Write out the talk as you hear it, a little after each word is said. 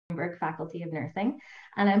Bloomberg Faculty of Nursing,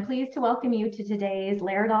 and I'm pleased to welcome you to today's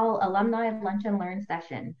Laerdal Alumni Lunch and Learn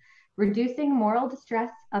session, Reducing Moral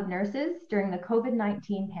Distress of Nurses During the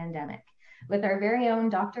COVID-19 Pandemic, with our very own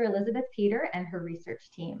Dr. Elizabeth Peter and her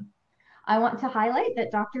research team. I want to highlight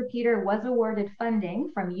that Dr. Peter was awarded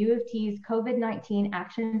funding from U of T's COVID-19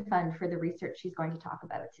 Action Fund for the research she's going to talk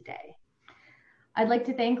about today. I'd like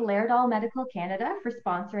to thank Laerdal Medical Canada for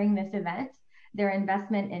sponsoring this event. Their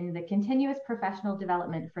investment in the continuous professional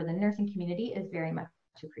development for the nursing community is very much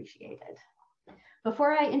appreciated.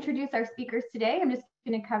 Before I introduce our speakers today, I'm just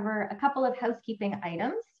going to cover a couple of housekeeping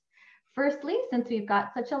items. Firstly, since we've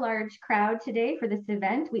got such a large crowd today for this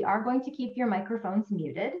event, we are going to keep your microphones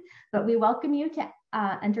muted, but we welcome you to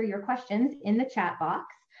enter your questions in the chat box,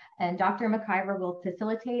 and Dr. McIver will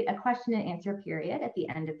facilitate a question and answer period at the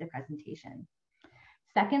end of the presentation.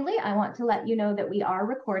 Secondly, I want to let you know that we are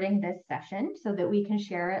recording this session so that we can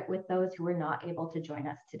share it with those who are not able to join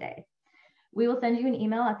us today. We will send you an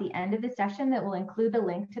email at the end of the session that will include the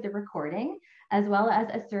link to the recording, as well as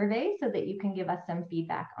a survey so that you can give us some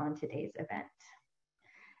feedback on today's event.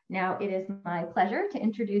 Now, it is my pleasure to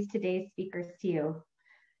introduce today's speakers to you.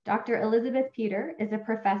 Dr. Elizabeth Peter is a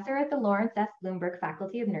professor at the Laerdal S. Bloomberg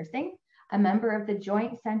Faculty of Nursing, a member of the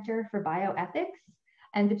Joint Centre for Bioethics,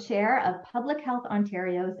 and the chair of Public Health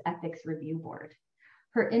Ontario's Ethics Review Board.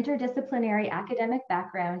 Her interdisciplinary academic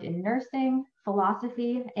background in nursing,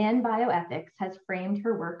 philosophy, and bioethics has framed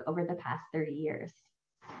her work over the past 30 years.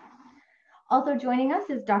 Also joining us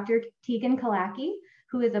is Dr. Tegan Kalaki,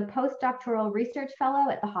 who is a postdoctoral research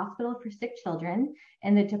fellow at the Hospital for Sick Children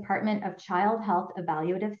in the Department of Child Health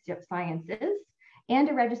Evaluative Sciences, and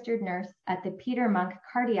a registered nurse at the Peter Munk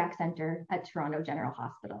Cardiac Centre at Toronto General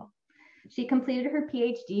Hospital. She completed her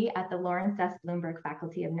PhD at the Laerdal S. Bloomberg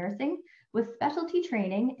Faculty of Nursing with specialty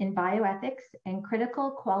training in bioethics and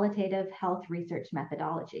critical qualitative health research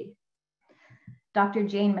methodology. Dr.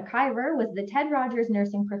 Jane McIver was the Ted Rogers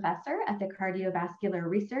Nursing Professor at the Cardiovascular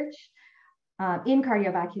Research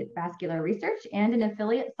Cardiovascular Research and an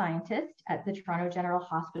affiliate scientist at the Toronto General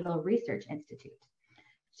Hospital Research Institute.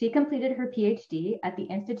 She completed her PhD at the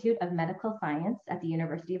Institute of Medical Science at the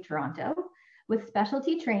University of Toronto with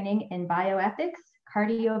specialty training in bioethics,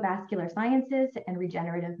 cardiovascular sciences, and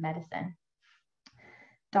regenerative medicine.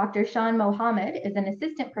 Dr. Sean Mohammed is an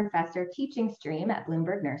assistant professor teaching stream at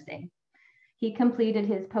Bloomberg Nursing. He completed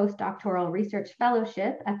his postdoctoral research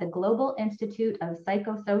fellowship at the Global Institute of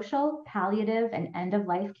Psychosocial, Palliative, and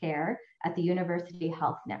End-of-Life Care at the University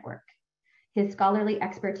Health Network. His scholarly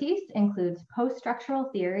expertise includes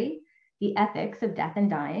post-structural theory, the ethics of death and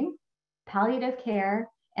dying, palliative care,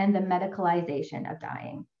 and the medicalization of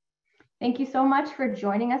dying. Thank you so much for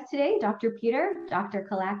joining us today, Dr. Peter, Dr.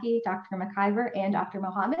 Kalaki, Dr. McIver, and Dr.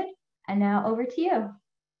 Mohammed. And now over to you.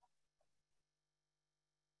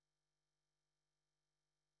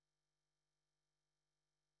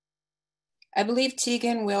 I believe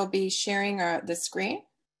Tegan will be sharing the screen.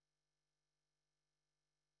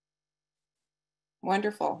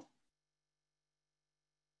 Wonderful.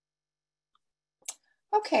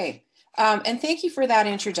 Okay. And thank you for that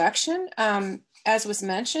introduction. As was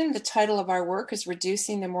mentioned, the title of our work is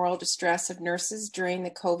Reducing the Moral Distress of Nurses During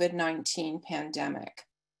the COVID-19 Pandemic.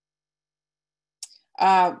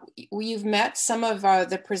 You've met some of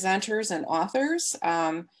the presenters and authors.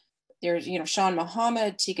 There's, Sean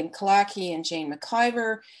Mohammed, Tegan Kalaki, and Jane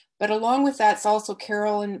McIver. But along with that, it's also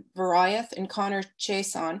Carolyn Variath and Connor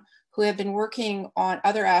Chason, who have been working on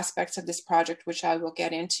other aspects of this project, which I will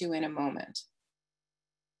get into in a moment.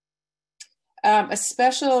 A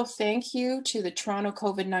special thank you to the Toronto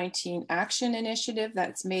COVID-19 Action Initiative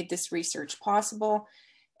that's made this research possible,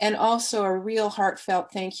 and also a real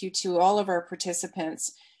heartfelt thank you to all of our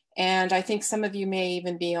participants. And I think some of you may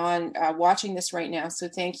even be on watching this right now, so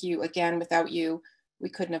thank you again. Without you, we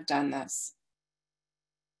couldn't have done this.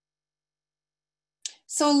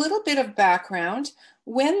 So a little bit of background.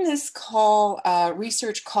 When this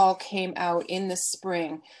research call came out in the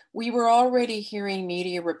spring, we were already hearing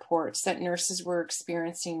media reports that nurses were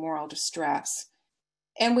experiencing moral distress.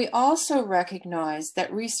 And we also recognized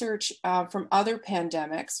that research from other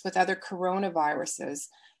pandemics with other coronaviruses,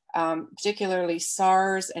 particularly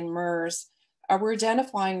SARS and MERS, were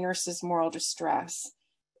identifying nurses' moral distress.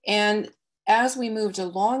 And as we moved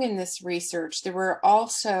along in this research, there were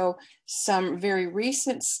also some very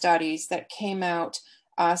recent studies that came out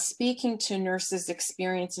speaking to nurses'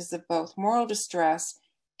 experiences of both moral distress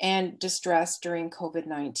and distress during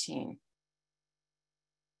COVID-19.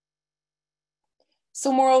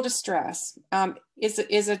 So moral distress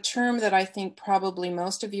is a term that I think probably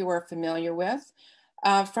most of you are familiar with.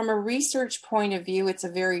 From a research point of view, it's a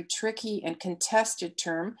very tricky and contested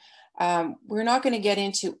term. We're not going to get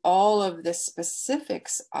into all of the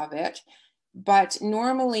specifics of it, but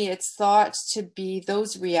normally it's thought to be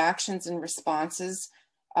those reactions and responses,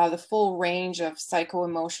 the full range of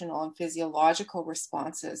psycho-emotional and physiological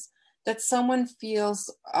responses that someone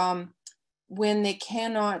feels when they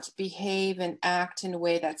cannot behave and act in a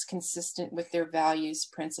way that's consistent with their values,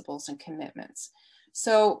 principles, and commitments.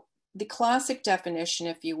 So the classic definition,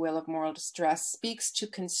 if you will, of moral distress speaks to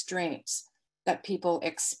constraints that people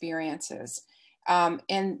experiences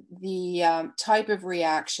and the type of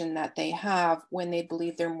reaction that they have when they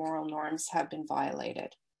believe their moral norms have been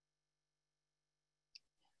violated.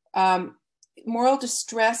 Moral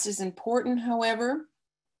distress is important, however,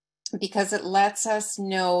 because it lets us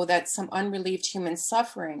know that some unrelieved human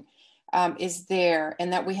suffering is there,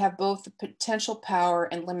 and that we have both the potential power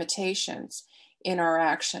and limitations in our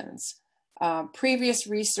actions. Previous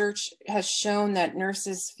research has shown that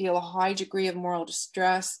nurses feel a high degree of moral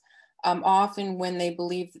distress, often when they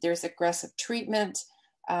believe that there's aggressive treatment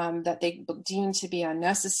that they deem to be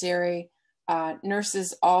unnecessary.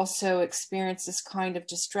 Nurses also experience this kind of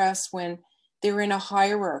distress when they're in a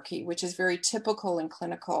hierarchy, which is very typical in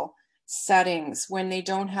clinical settings, when they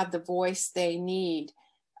don't have the voice they need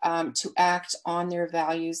to act on their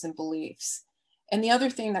values and beliefs. And the other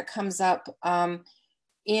thing that comes up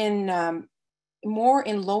more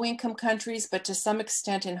in low-income countries, but to some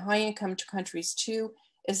extent in high-income countries too,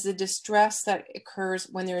 is the distress that occurs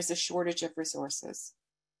when there is a shortage of resources.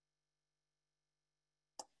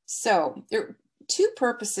 So there are two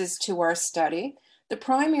purposes to our study. The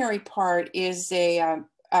primary part is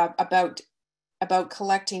about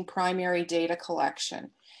collecting primary data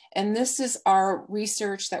collection. And this is our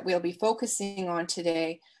research that we'll be focusing on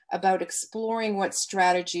today about exploring what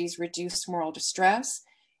strategies reduce moral distress.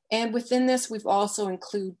 And within this, we've also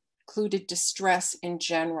included distress in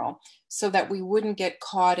general, so that we wouldn't get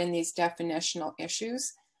caught in these definitional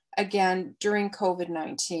issues, again, during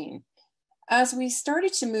COVID-19. As we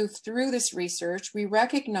started to move through this research, we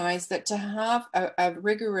recognized that to have a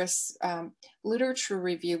rigorous literature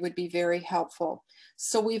review would be very helpful.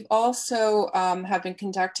 So we've also have been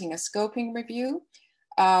conducting a scoping review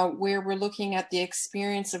where we're looking at the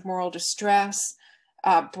experience of moral distress,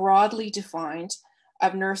 broadly defined,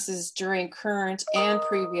 of nurses during current and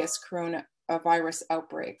previous coronavirus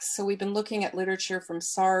outbreaks. So we've been looking at literature from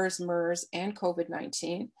SARS, MERS, and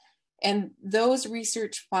COVID-19, and those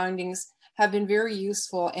research findings have been very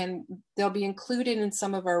useful, and they'll be included in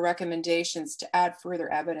some of our recommendations to add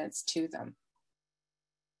further evidence to them.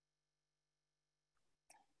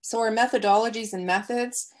 So our methodologies and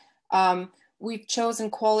methods, we've chosen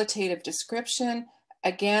qualitative description.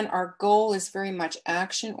 Again, our goal is very much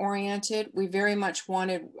action-oriented. We very much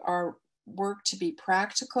wanted our work to be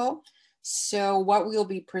practical. So what we'll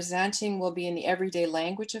be presenting will be in the everyday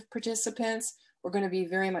language of participants. We're going to be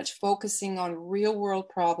very much focusing on real-world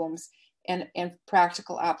problems and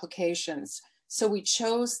practical applications. So we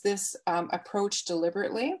chose this approach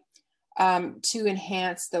deliberately to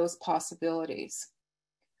enhance those possibilities.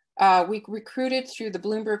 We recruited through the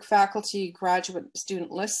Bloomberg faculty graduate student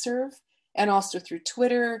listserv, and also through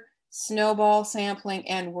Twitter, snowball sampling,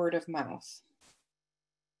 and word of mouth.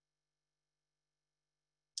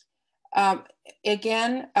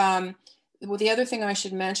 Well, the other thing I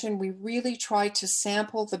should mention, we really tried to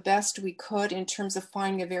sample the best we could in terms of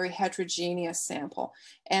finding a very heterogeneous sample.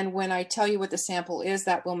 And when I tell you what the sample is,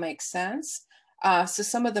 that will make sense. So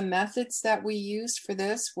some of the methods that we used for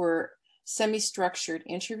this were semi-structured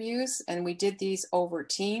interviews, and we did these over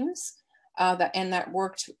Teams. And that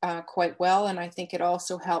worked quite well. And I think it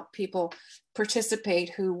also helped people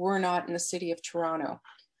participate who were not in the city of Toronto.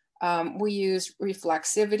 We use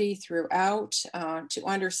reflexivity throughout to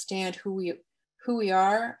understand who we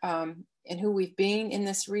are and who we've been in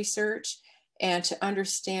this research, and to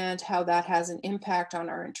understand how that has an impact on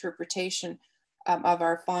our interpretation of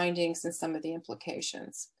our findings and some of the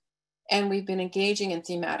implications. And we've been engaging in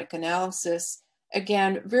thematic analysis.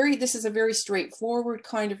 Again, this is a very straightforward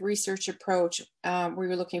kind of research approach. We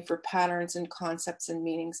were looking for patterns and concepts and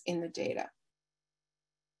meanings in the data.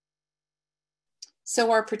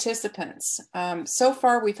 So our participants, so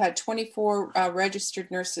far we've had 24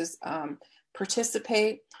 registered nurses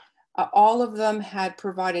participate. All of them had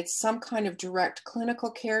provided some kind of direct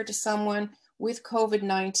clinical care to someone with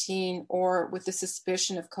COVID-19 or with the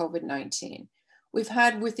suspicion of COVID-19. We've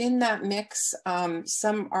had within that mix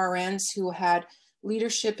some RNs who had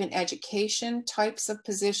leadership in education types of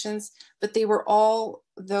positions, but they were all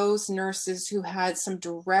those nurses who had some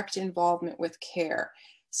direct involvement with care.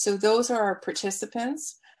 So those are our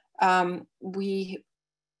participants. We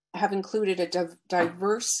have included a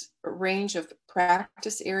diverse range of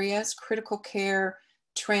practice areas: critical care,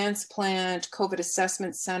 transplant, COVID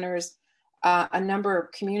assessment centers, a number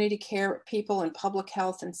of community care people and public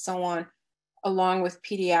health and so on, along with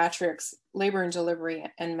pediatrics, labor and delivery,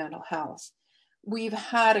 and mental health. We've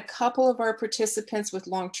had a couple of our participants with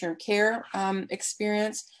long-term care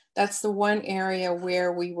experience. That's the one area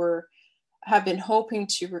where we have been hoping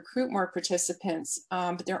to recruit more participants,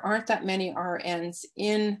 but there aren't that many RNs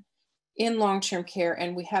in long-term care,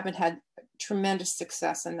 and we haven't had tremendous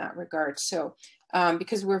success in that regard. So,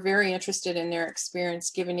 because we're very interested in their experience,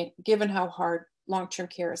 given how hard long-term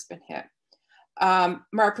care has been hit. Our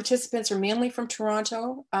participants are mainly from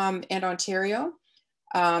Toronto and Ontario,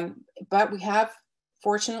 but we have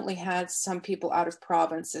fortunately had some people out of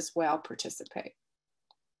province as well participate.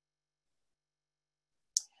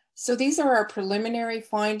 So these are our preliminary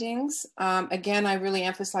findings. Again, I really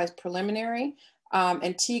emphasize preliminary,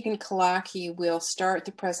 and Tegan Kalaki will start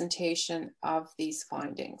the presentation of these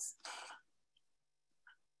findings.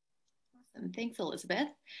 Awesome. Thanks, Elizabeth.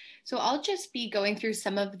 So I'll just be going through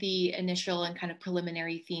some of the initial and kind of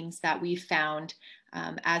preliminary themes that we've found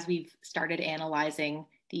as we've started analyzing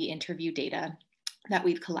the interview data that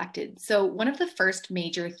we've collected. So one of the first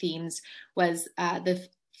major themes was the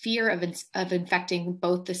fear of infecting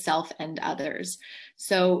both the self and others.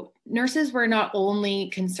 So nurses were not only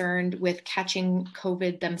concerned with catching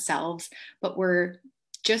COVID themselves, but were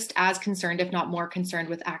just as concerned, if not more concerned,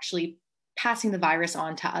 with actually passing the virus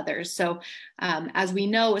on to others. So as we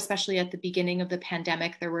know, especially at the beginning of the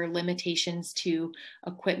pandemic, there were limitations to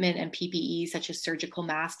equipment and PPE, such as surgical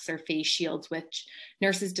masks or face shields, which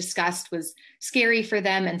nurses discussed was scary for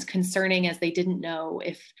them and concerning, as they didn't know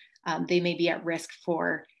if they may be at risk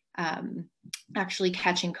for actually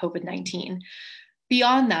catching COVID-19.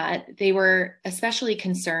 Beyond that, they were especially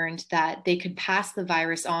concerned that they could pass the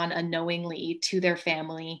virus on unknowingly to their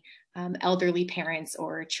family, elderly parents,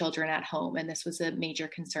 or children at home. And this was a major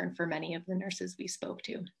concern for many of the nurses we spoke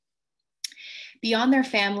to. Beyond their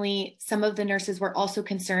family, some of the nurses were also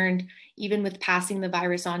concerned even with passing the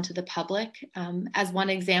virus on to the public. As one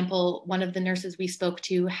example, one of the nurses we spoke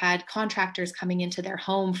to had contractors coming into their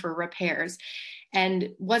home for repairs and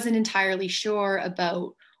wasn't entirely sure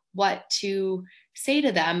about what to say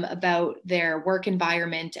to them about their work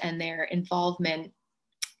environment and their involvement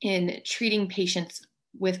in treating patients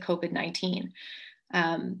with COVID-19.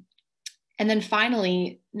 And then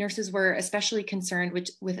finally, nurses were especially concerned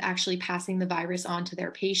with actually passing the virus on to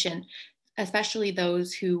their patient, especially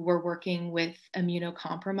those who were working with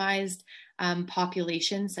immunocompromised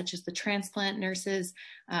populations, such as the transplant nurses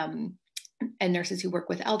and nurses who work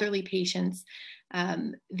with elderly patients.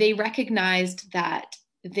 They recognized that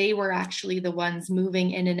they were actually the ones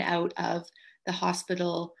moving in and out of the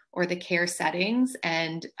hospital or the care settings,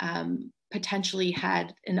 and potentially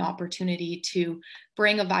had an opportunity to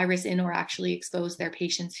bring a virus in or actually expose their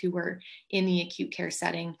patients who were in the acute care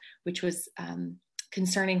setting, which was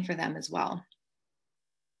concerning for them as well.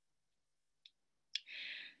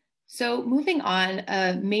 So moving on,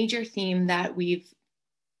 a major theme that I'm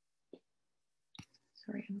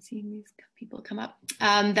seeing these people come up,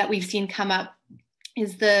 that we've seen come up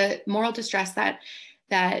is the moral distress that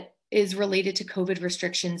is related to COVID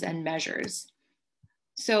restrictions and measures.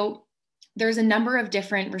 So there's a number of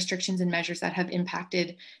different restrictions and measures that have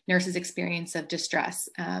impacted nurses' experience of distress.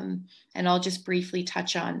 And I'll just briefly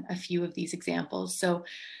touch on a few of these examples. So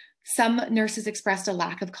some nurses expressed a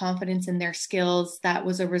lack of confidence in their skills that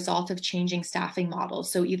was a result of changing staffing models.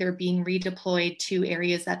 So either being redeployed to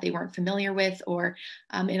areas that they weren't familiar with, or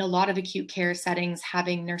in a lot of acute care settings,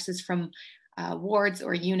 having nurses from wards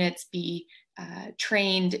or units be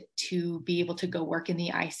trained to be able to go work in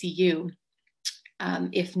the ICU.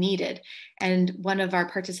 If needed. And one of our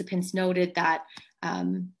participants noted that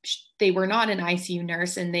they were not an ICU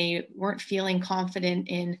nurse and they weren't feeling confident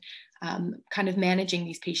in kind of managing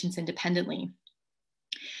these patients independently.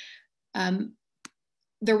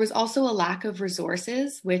 There was also a lack of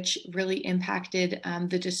resources, which really impacted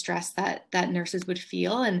the distress that nurses would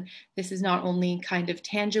feel. And this is not only kind of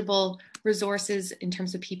tangible resources in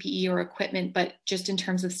terms of PPE or equipment, but just in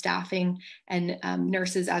terms of staffing and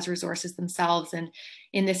nurses as resources themselves. And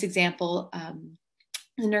in this example,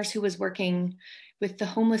 the nurse who was working with the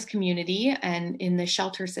homeless community and in the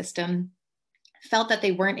shelter system felt that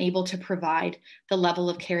they weren't able to provide the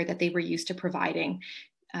level of care that they were used to providing.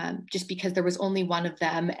 Just because there was only one of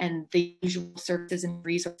them and the usual services and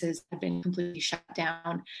resources had been completely shut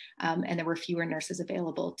down, and there were fewer nurses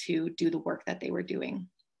available to do the work that they were doing.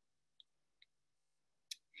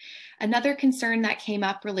 Another concern that came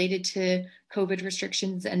up related to COVID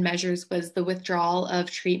restrictions and measures was the withdrawal of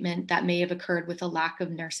treatment that may have occurred with a lack of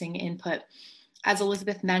nursing input. As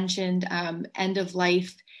Elizabeth mentioned, end of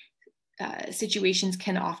life situations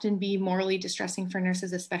can often be morally distressing for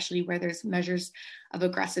nurses, especially where there's measures of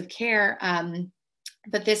aggressive care.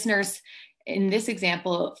 But this nurse in this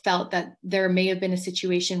example felt that there may have been a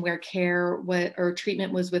situation where care or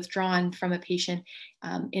treatment was withdrawn from a patient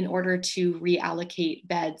in order to reallocate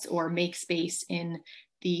beds or make space in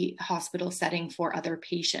the hospital setting for other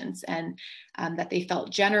patients, and that they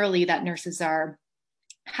felt generally that nurses are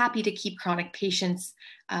happy to keep chronic patients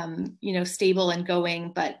stable and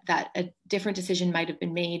going, but that a different decision might have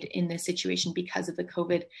been made in this situation because of the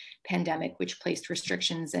COVID pandemic, which placed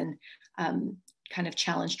restrictions and kind of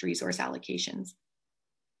challenged resource allocations.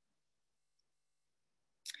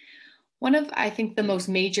 One of, I think, the most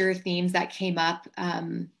major themes that came up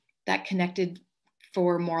that connected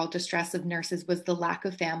for moral distress of nurses was the lack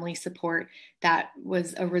of family support that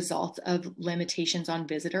was a result of limitations on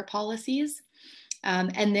visitor policies.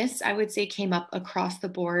 And this, I would say, came up across the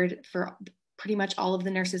board for pretty much all of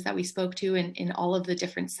the nurses that we spoke to in all of the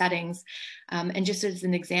different settings. And just as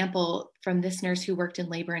an example, from this nurse who worked in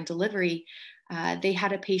labor and delivery, they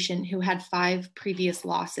had a patient who had 5 previous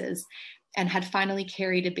losses and had finally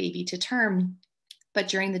carried a baby to term, but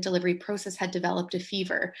during the delivery process had developed a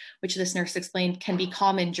fever, which this nurse explained can be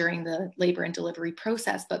common during the labor and delivery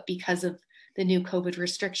process, but because of the new COVID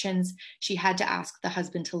restrictions, she had to ask the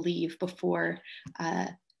husband to leave before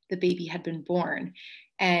the baby had been born.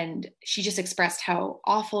 And she just expressed how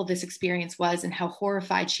awful this experience was and how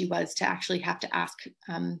horrified she was to actually have to ask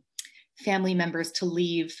family members to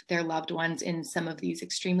leave their loved ones in some of these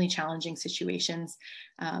extremely challenging situations,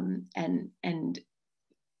 and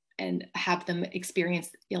have them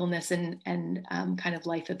experience illness and kind of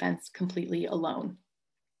life events completely alone.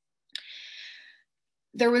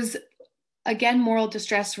 There was, again, moral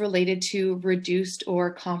distress related to reduced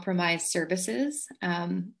or compromised services.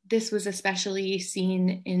 This was especially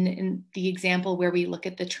seen in the example where we look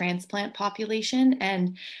at the transplant population,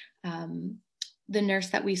 and the nurse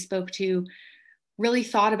that we spoke to really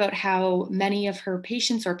thought about how many of her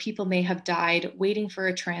patients or people may have died waiting for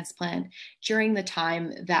a transplant during the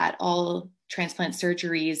time that all transplant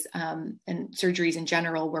surgeries and surgeries in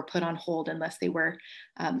general were put on hold unless they were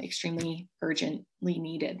extremely urgently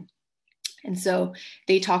needed. And so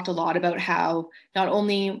they talked a lot about how not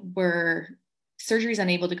only were surgeries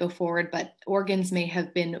unable to go forward, but organs may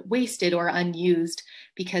have been wasted or unused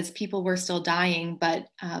because people were still dying, but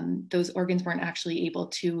those organs weren't actually able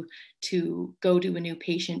to go to a new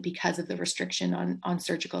patient because of the restriction on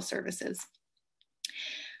surgical services.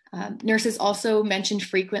 Nurses also mentioned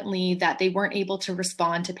frequently that they weren't able to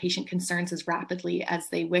respond to patient concerns as rapidly as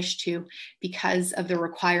they wished to because of the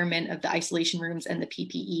requirement of the isolation rooms and the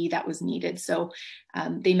PPE that was needed. So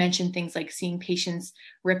they mentioned things like seeing patients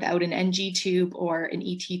rip out an NG tube or an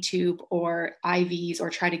ET tube or IVs, or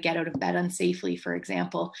try to get out of bed unsafely, for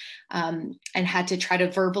example, and had to try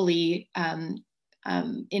to verbally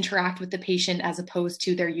interact with the patient as opposed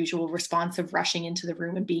to their usual response of rushing into the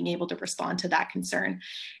room and being able to respond to that concern.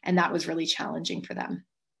 And that was really challenging for them.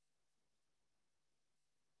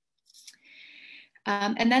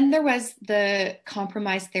 And then there was the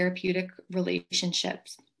compromised therapeutic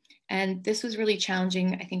relationships. And this was really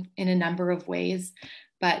challenging, I think, in a number of ways.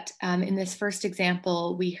 But in this first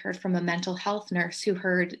example, we heard from a mental health nurse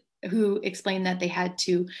who explained that they had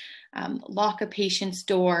to lock a patient's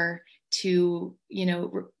door to,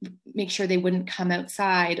 make sure they wouldn't come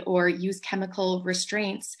outside, or use chemical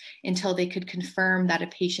restraints until they could confirm that a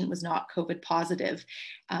patient was not COVID positive.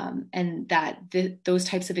 And that those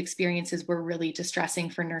types of experiences were really distressing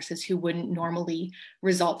for nurses who wouldn't normally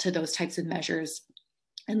resort to those types of measures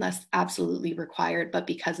unless absolutely required, but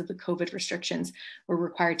because of the COVID restrictions, were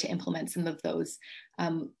required to implement some of those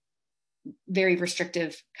very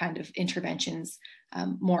restrictive kind of interventions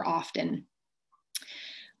more often.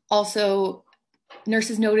 Also,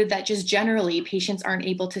 nurses noted that just generally patients aren't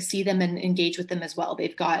able to see them and engage with them as well.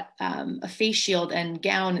 They've got a face shield and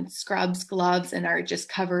gown and scrubs, gloves, and are just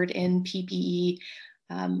covered in PPE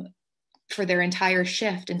for their entire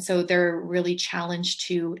shift. And so they're really challenged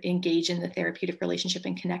to engage in the therapeutic relationship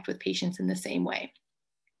and connect with patients in the same way.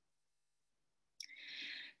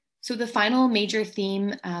 So the final major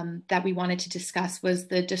theme that we wanted to discuss was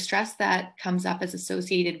the distress that comes up as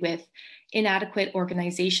associated with inadequate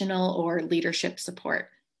organizational or leadership support.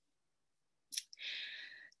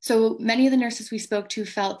 So many of the nurses we spoke to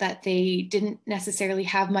felt that they didn't necessarily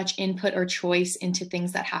have much input or choice into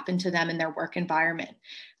things that happened to them in their work environment.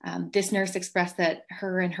 This nurse expressed that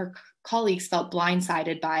her and her colleagues felt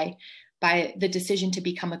blindsided by the decision to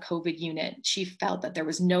become a COVID unit. She felt that there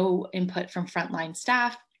was no input from frontline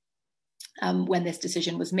staff when this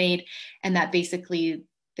decision was made, and that basically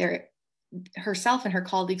herself and her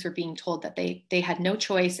colleagues were being told that they had no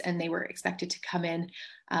choice and they were expected to come in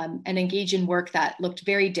and engage in work that looked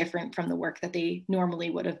very different from the work that they normally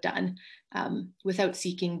would have done without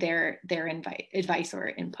seeking their advice or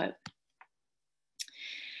input.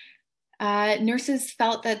 Nurses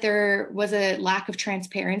felt that there was a lack of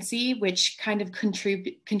transparency, which kind of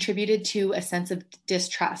contributed to a sense of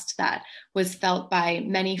distrust that was felt by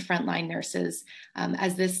many frontline nurses.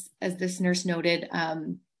 As this nurse noted,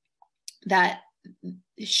 that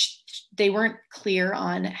they weren't clear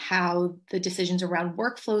on how the decisions around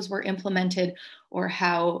workflows were implemented or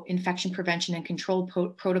how infection prevention and control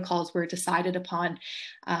protocols were decided upon.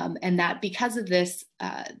 And that because of this,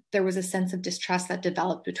 there was a sense of distrust that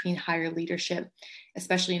developed between higher leadership,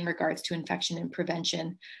 especially in regards to infection and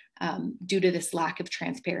prevention, due to this lack of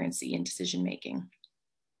transparency in decision-making.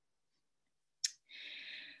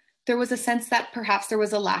 There was a sense that perhaps there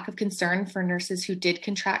was a lack of concern for nurses who did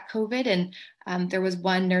contract COVID. And there was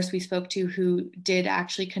one nurse we spoke to who did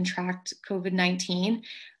actually contract COVID-19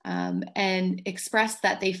 and expressed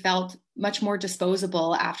that they felt much more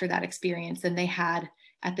disposable after that experience than they had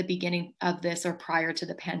at the beginning of this or prior to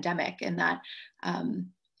the pandemic. And that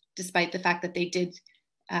despite the fact that they did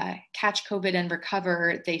catch COVID and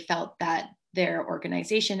recover, they felt that their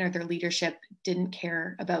organization or their leadership didn't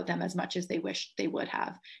care about them as much as they wished they would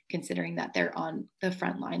have, considering that they're on the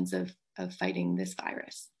front lines of fighting this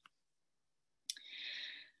virus.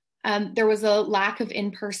 There was a lack of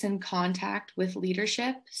in-person contact with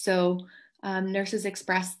leadership. So nurses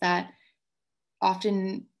expressed that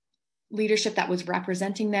often leadership that was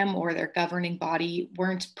representing them or their governing body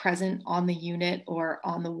weren't present on the unit or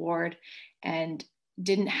on the ward, and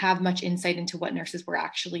didn't have much insight into what nurses were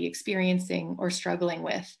actually experiencing or struggling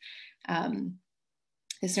with.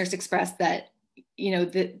 This nurse expressed that,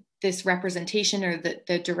 this representation or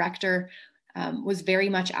the director was very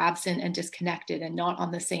much absent and disconnected and not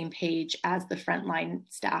on the same page as the frontline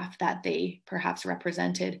staff that they perhaps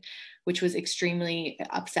represented, which was extremely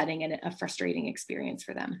upsetting and a frustrating experience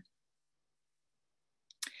for them.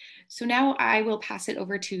 So now I will pass it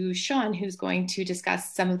over to Sean, who's going to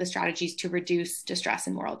discuss some of the strategies to reduce distress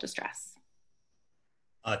and moral distress.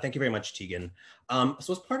 Thank you very much, Tegan.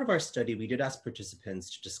 So as part of our study, we did ask participants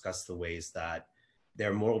to discuss the ways that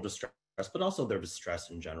their moral distress, but also their distress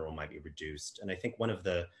in general, might be reduced. And I think one of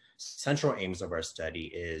the central aims of our study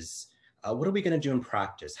is, what are we going to do in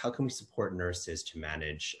practice? How can we support nurses to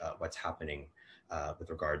manage what's happening with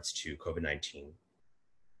regards to COVID-19?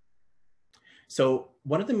 So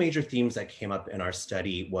one of the major themes that came up in our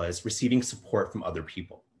study was receiving support from other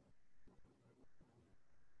people.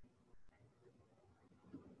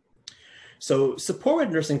 So support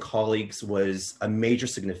with nursing colleagues was a major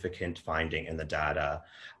significant finding in the data.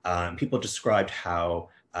 People described how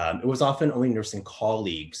it was often only nursing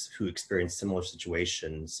colleagues who experienced similar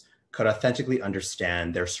situations could authentically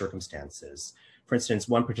understand their circumstances. For instance,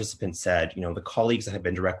 one participant said, the colleagues that have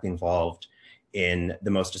been directly involved in the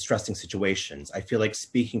most distressing situations, I feel like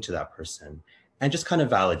speaking to that person and just kind of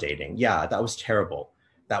validating, yeah, that was terrible.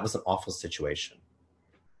 That was an awful situation.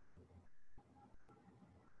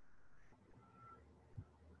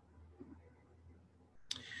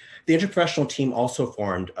 The interprofessional team also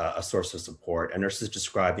formed a source of support, and nurses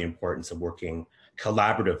described the importance of working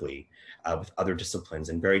collaboratively with other disciplines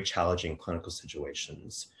in very challenging clinical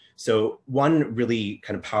situations. So one really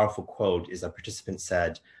kind of powerful quote is that participant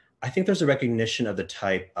said, I think there's a recognition of the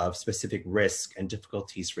type of specific risk and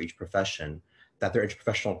difficulties for each profession that their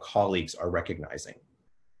interprofessional colleagues are recognizing.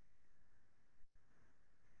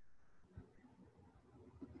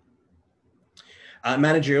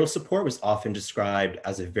 Managerial support was often described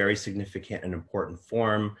as a very significant and important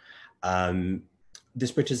form.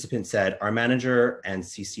 This participant said, our manager and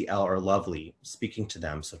CCL are lovely, speaking to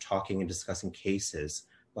them, so talking and discussing cases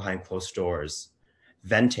behind closed doors.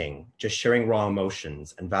 Venting, just sharing raw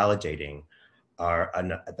emotions and validating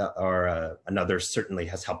another certainly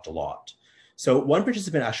has helped a lot. So one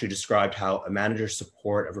participant actually described how a manager's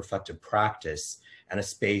support of reflective practice and a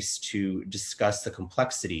space to discuss the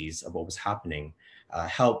complexities of what was happening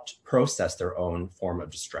helped process their own form of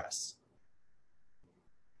distress.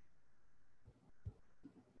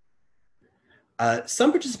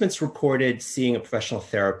 Some participants reported seeing a professional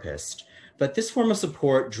therapist, but this form of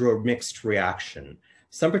support drew a mixed reaction.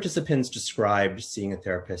 Some participants described seeing a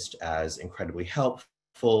therapist as incredibly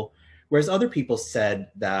helpful, whereas other people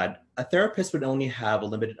said that a therapist would only have a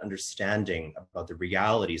limited understanding about the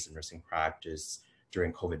realities of nursing practice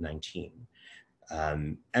during COVID-19.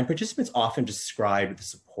 And participants often described the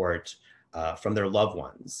support from their loved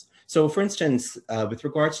ones. So for instance, with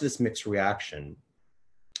regards to this mixed reaction,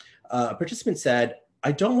 a participant said,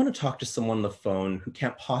 "I don't want to talk to someone on the phone who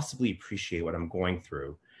can't possibly appreciate what I'm going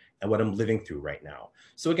through and what I'm living through right now."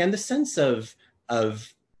 So again, the sense of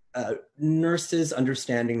nurses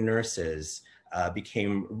understanding nurses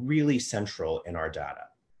became really central in our data.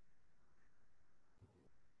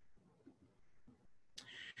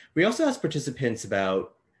 We also asked participants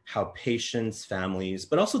about how patients, families,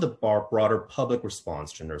 but also the broader public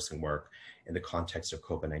response to nursing work in the context of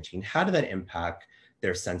COVID-19, how did that impact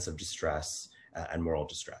their sense of distress and moral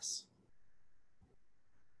distress?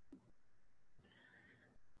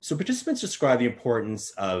 So participants describe the importance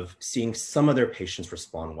of seeing some of their patients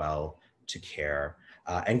respond well to care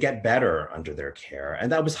and get better under their care.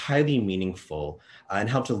 And that was highly meaningful and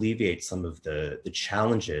helped alleviate some of the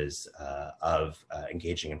challenges of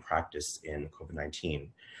engaging in practice in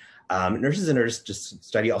COVID-19. Nurses in our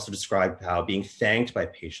study also described how being thanked by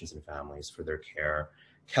patients and families for their care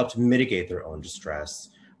helped mitigate their own distress.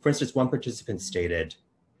 For instance, one participant stated,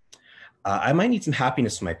 "I might need some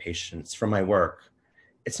happiness from my patients, from my work.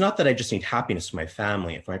 It's not that I just need happiness for my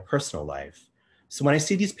family and for my personal life. So when I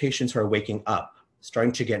see these patients who are waking up,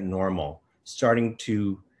 starting to get normal,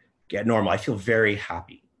 I feel very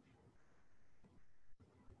happy."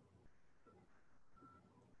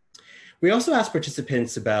 We also asked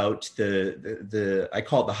participants about I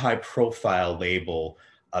call it the high profile label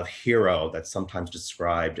of hero that's sometimes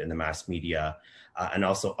described in the mass media and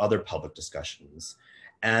also other public discussions.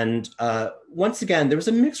 And once again, there was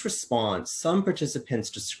a mixed response. Some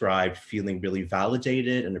participants described feeling really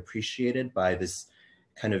validated and appreciated by this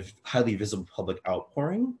kind of highly visible public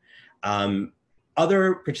outpouring.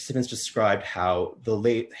 Other participants described how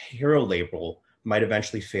the hero label might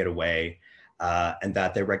eventually fade away and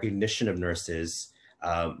that their recognition of nurses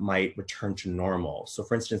might return to normal. So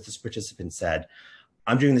for instance, this participant said,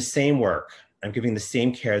 "I'm doing the same work, I'm giving the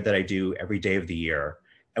same care that I do every day of the year.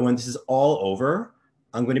 And when this is all over,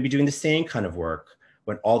 I'm going to be doing the same kind of work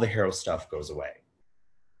when all the hero stuff goes away."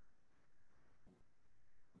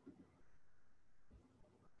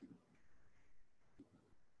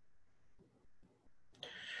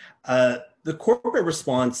 The corporate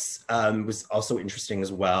response was also interesting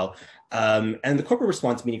as well. And the corporate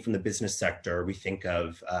response, meaning from the business sector, we think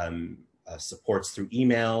of supports through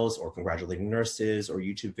emails or congratulating nurses or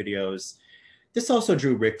YouTube videos. This also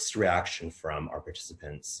drew mixed reaction from our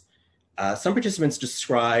participants. Some participants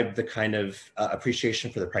described the kind of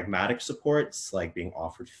appreciation for the pragmatic supports, like being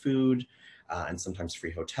offered food and sometimes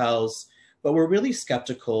free hotels, but were really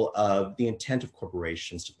skeptical of the intent of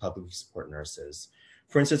corporations to publicly support nurses.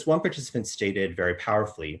 For instance, one participant stated very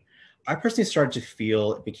powerfully, "I personally started to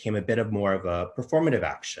feel it became a bit of more of a performative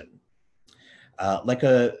action, like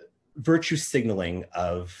a virtue signaling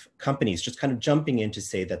of companies just kind of jumping in to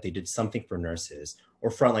say that they did something for nurses or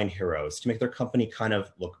frontline heroes to make their company kind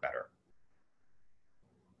of look better."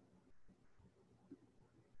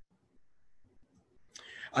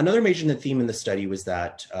 Another major theme in the study was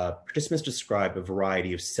that participants described a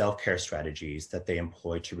variety of self-care strategies that they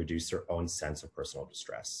employ to reduce their own sense of personal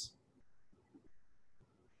distress.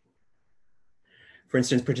 For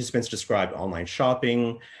instance, participants described online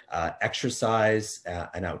shopping, exercise,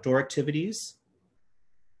 and outdoor activities.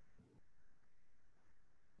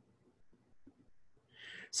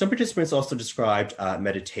 Some participants also described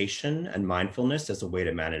meditation and mindfulness as a way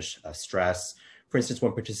to manage stress. For instance,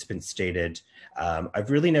 one participant stated,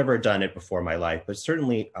 "I've really never done it before in my life, but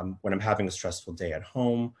certainly when I'm having a stressful day at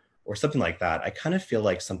home or something like that, I kind of feel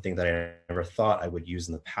like something that I never thought I would use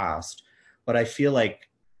in the past, but I feel like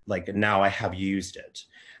now I have used it."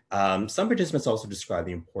 Some participants also described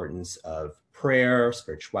the importance of prayer,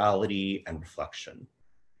 spirituality, and reflection.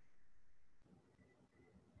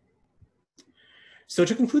 So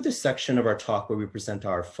to conclude this section of our talk where we present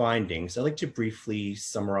our findings, I'd like to briefly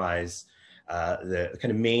summarize the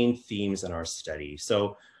kind of main themes in our study.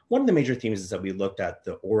 So one of the major themes is that we looked at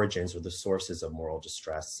the origins or the sources of moral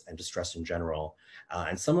distress and distress in general.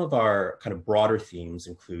 And some of our kind of broader themes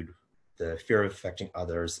include the fear of affecting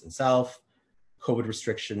others and self, COVID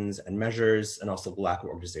restrictions and measures, and also the lack of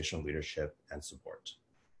organizational leadership and support.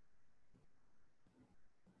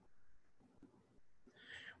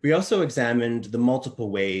 We also examined the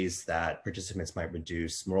multiple ways that participants might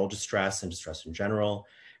reduce moral distress and distress in general.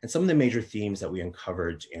 And some of the major themes that we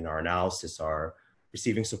uncovered in our analysis are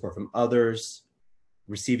receiving support from others,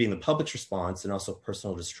 receiving the public's response, and also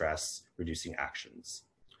personal distress reducing actions.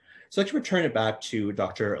 So I'd like to return it back to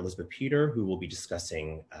Dr. Elizabeth Peter, who will be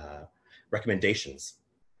discussing recommendations.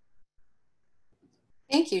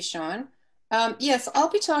 Thank you, Sean. Yes, I'll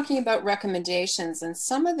be talking about recommendations, and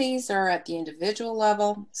some of these are at the individual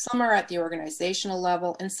level, some are at the organizational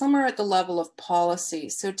level, and some are at the level of policy.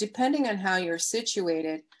 So depending on how you're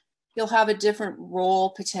situated, you'll have a different role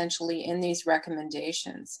potentially in these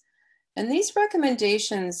recommendations. And these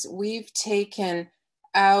recommendations we've taken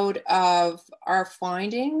out of our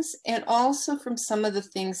findings and also from some of the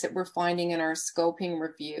things that we're finding in our scoping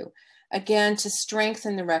review, again, to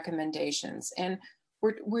strengthen the recommendations. And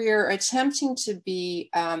we're attempting to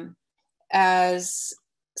be as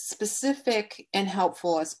specific and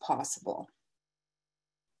helpful as possible.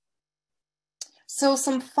 So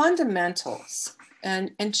some fundamentals,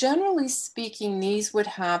 and generally speaking, these would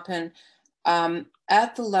happen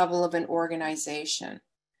at the level of an organization.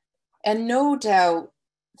 And no doubt,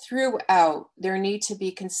 throughout, there need to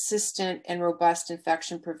be consistent and robust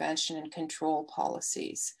infection prevention and control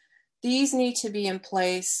policies. These need to be in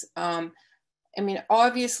place. I mean,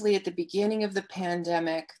 obviously at the beginning of the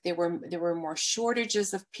pandemic, there were more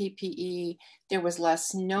shortages of PPE. There was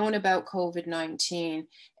less known about COVID-19.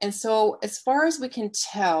 And so as far as we can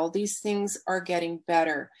tell, these things are getting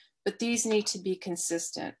better, but these need to be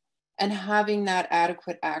consistent and having that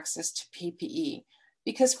adequate access to PPE.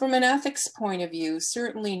 Because from an ethics point of view,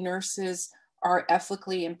 certainly nurses are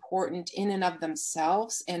ethically important in and of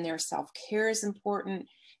themselves, and their self-care is important.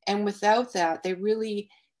 And without that, they really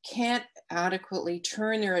can't adequately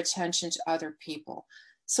turn their attention to other people.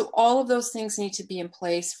 So all of those things need to be in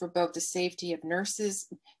place for both the safety of nurses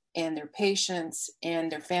and their patients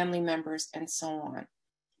and their family members and so on.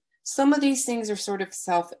 Some of these things are sort of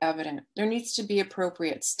self-evident. There needs to be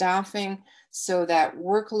appropriate staffing so that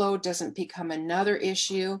workload doesn't become another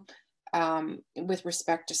issue with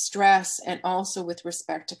respect to stress and also with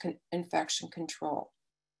respect to infection control.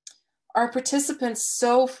 Our participants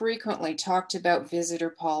so frequently talked about visitor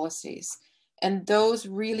policies, and those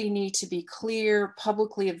really need to be clear,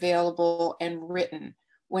 publicly available, and written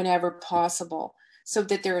whenever possible so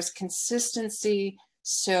that there is consistency.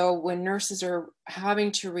 So when nurses are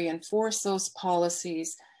having to reinforce those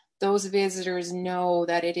policies, those visitors know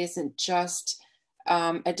that it isn't just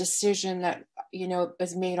a decision that, you know,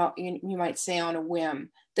 is made, you might say, on a whim,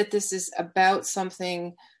 that this is about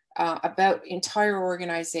something about entire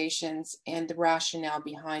organizations and the rationale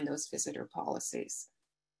behind those visitor policies.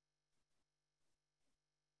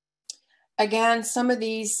 Again, some of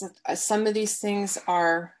these things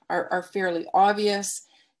are fairly obvious.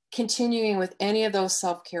 Continuing with any of those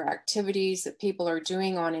self-care activities that people are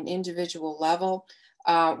doing on an individual level.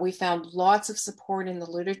 We found lots of support in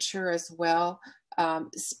the literature as well,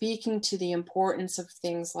 speaking to the importance of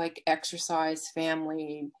things like exercise,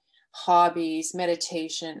 family, hobbies,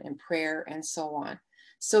 meditation, and prayer, and so on.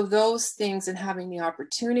 So those things and having the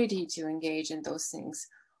opportunity to engage in those things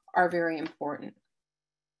are very important.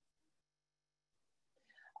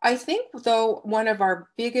 I think, though, one of our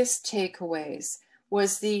biggest takeaways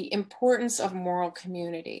was the importance of moral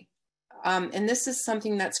community. And this is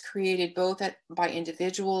something that's created both by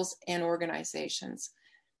individuals and organizations.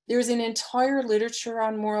 There's an entire literature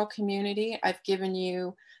on moral community. I've given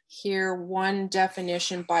you here one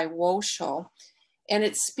definition by Woschel, and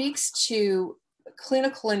it speaks to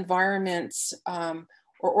clinical environments or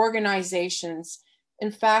organizations,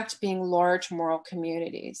 in fact, being large moral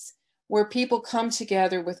communities, where people come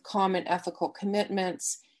together with common ethical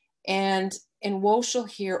commitments. And Woschel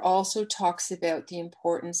here also talks about the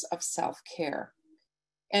importance of self-care.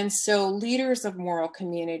 And so leaders of moral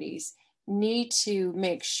communities need to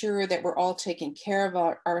make sure that we're all taking care of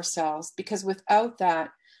ourselves, because without that,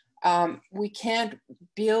 we can't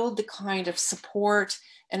build the kind of support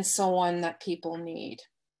and so on that people need.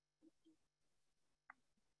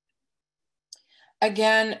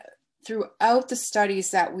 Again, throughout the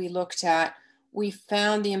studies that we looked at, we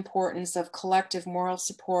found the importance of collective moral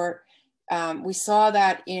support. We saw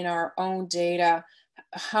that in our own data,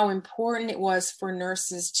 how important it was for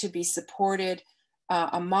nurses to be supported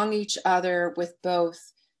among each other with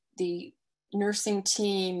both the nursing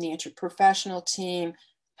team, the interprofessional team,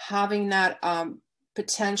 having that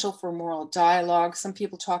potential for moral dialogue. Some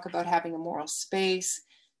people talk about having a moral space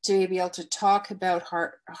to be able to talk about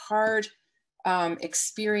hard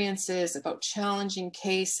experiences, about challenging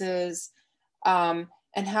cases, and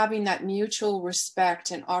having that mutual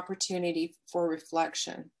respect and opportunity for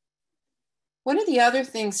reflection. One of the other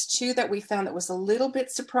things too that we found that was a little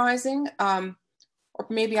bit surprising, or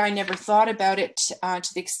maybe I never thought about it to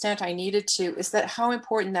the extent I needed to, is that how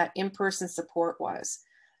important that in-person support was.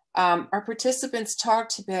 Our participants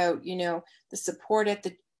talked about, the support at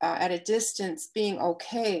a distance being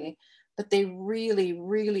okay, but they really,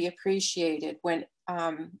 really appreciated when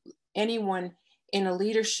anyone in a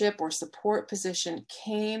leadership or support position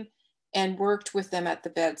came and worked with them at the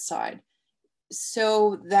bedside,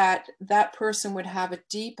 so that that person would have a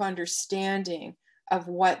deep understanding of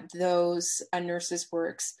what those nurses were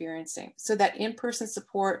experiencing. So that in-person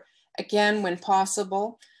support, again, when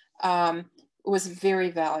possible, was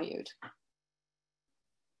very valued.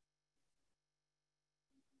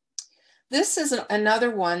 This is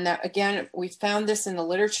another one that, again, we found this in the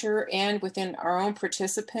literature and within our own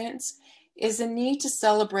participants, is a need to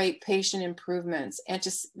celebrate patient improvements and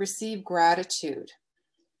to receive gratitude.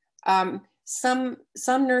 Some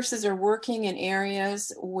nurses are working in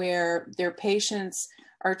areas where their patients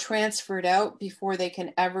are transferred out before they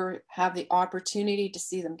can ever have the opportunity to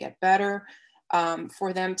see them get better,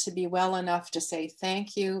 for them to be well enough to say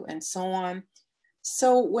thank you and so on.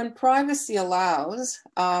 So when privacy allows,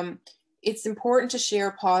 it's important to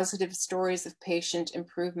share positive stories of patient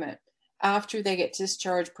improvement after they get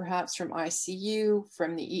discharged, perhaps from ICU,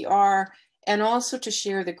 from the ER, and also to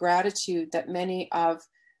share the gratitude that many of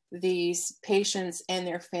these patients and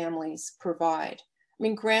their families provide. I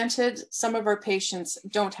mean, granted, some of our patients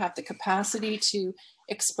don't have the capacity to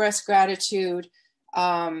express gratitude,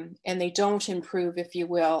 and they don't improve, if you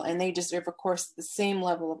will, and they deserve, of course, the same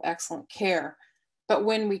level of excellent care. But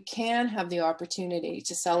when we can have the opportunity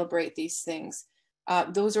to celebrate these things,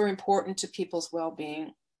 those are important to people's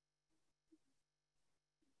well-being.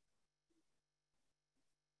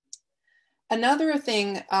 Another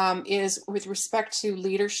thing is with respect to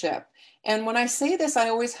leadership. And when I say this, I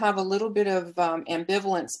always have a little bit of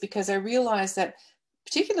ambivalence, because I realize that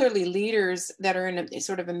particularly leaders that are in a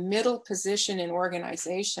sort of a middle position in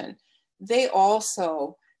organization, they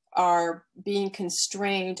also are being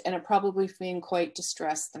constrained and are probably feeling quite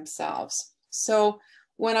distressed themselves. So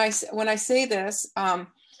when I say this,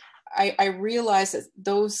 I realize that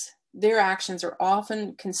their actions are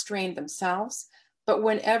often constrained themselves, but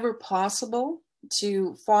whenever possible,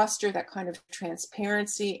 to foster that kind of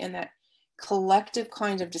transparency and that collective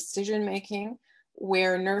kind of decision-making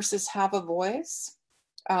where nurses have a voice,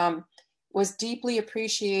 was deeply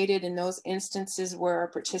appreciated in those instances where our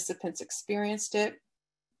participants experienced it.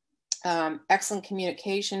 Excellent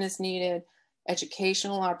communication is needed,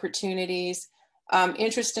 educational opportunities.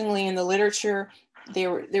 Interestingly, in the literature,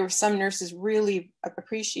 there were some nurses really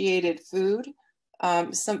appreciated food,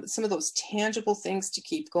 some of those tangible things to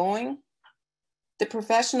keep going. The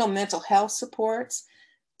professional mental health supports,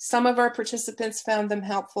 some of our participants found them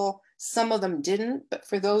helpful, some of them didn't, but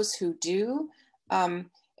for those who do,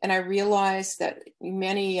 and I realize that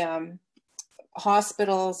many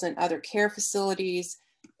hospitals and other care facilities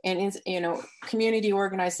and community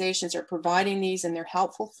organizations are providing these, and they're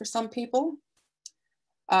helpful for some people.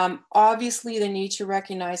 Obviously, the need to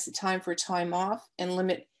recognize the time for time off and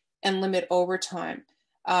limit overtime,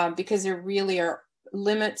 because there really are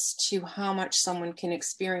limits to how much someone can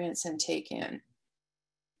experience and take in.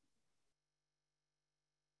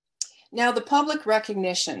 Now, the public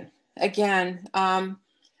recognition, again,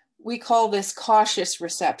 we call this cautious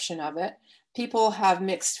reception of it. People have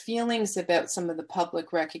mixed feelings about some of the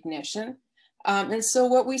public recognition. And so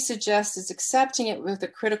what we suggest is accepting it with a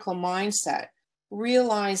critical mindset,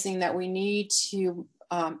 realizing that we need to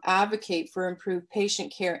advocate for improved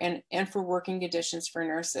patient care and for working conditions for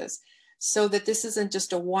nurses, so that this isn't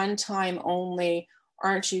just a one-time only,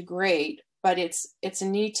 aren't you great, but it's a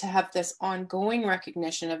need to have this ongoing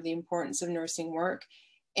recognition of the importance of nursing work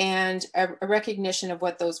and a recognition of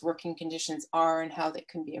what those working conditions are and how they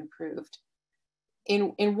can be improved.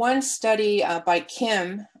 In one study by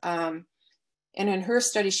Kim, and in her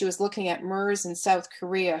study, she was looking at MERS in South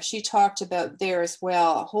Korea. She talked about there as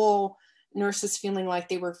well, a whole nurses feeling like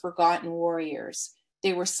they were forgotten warriors.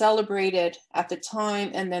 They were celebrated at the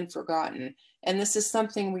time and then forgotten. And this is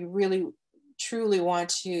something we really, truly want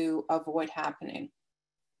to avoid happening.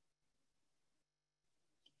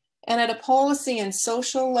 And at a policy and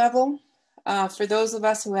social level, for those of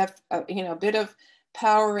us who have a bit of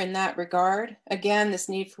power in that regard, again, this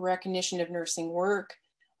need for recognition of nursing work,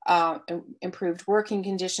 improved working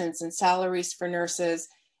conditions and salaries for nurses.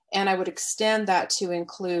 And I would extend that to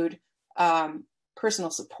include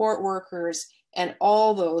personal support workers and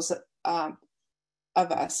all those of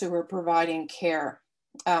us who are providing care.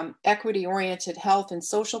 Equity-oriented health and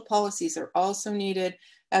social policies are also needed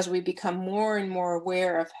as we become more and more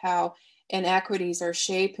aware of how inequities are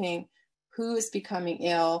shaping who is becoming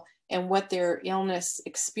ill and what their illness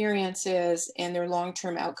experience is and their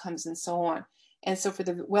long-term outcomes and so on. And so for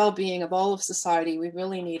the well-being of all of society, we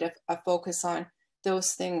really need a focus on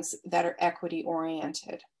those things that are equity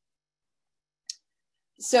oriented.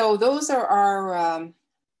 So those are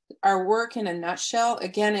our work in a nutshell.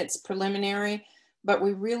 Again, it's preliminary, but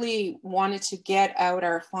we really wanted to get out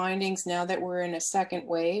our findings now that we're in a second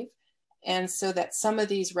wave. And so that some of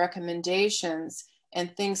these recommendations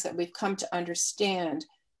and things that we've come to understand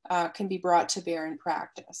can be brought to bear in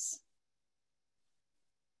practice.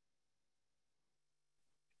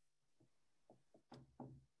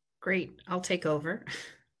 Great, I'll take over.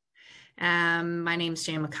 My name's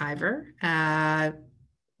Jane McIver.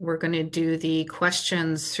 We're going to do the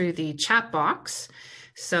questions through the chat box,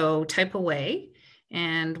 so type away.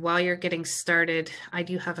 And while you're getting started, I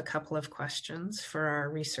do have a couple of questions for our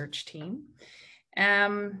research team.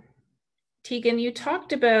 Tegan, you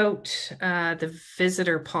talked about the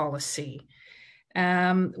visitor policy.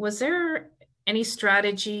 Was there any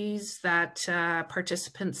strategies that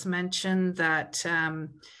participants mentioned that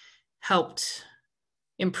helped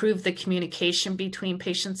improve the communication between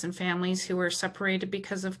patients and families who were separated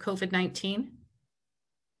because of COVID-19?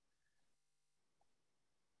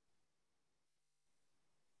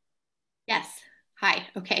 Yes. Hi.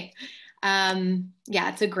 Okay. Yeah,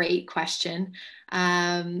 it's a great question.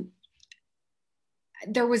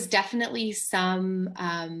 There was definitely some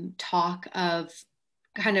talk of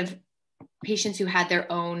kind of patients who had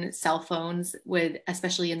their own cell phones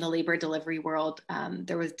especially in the labor delivery world,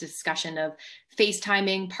 there was discussion of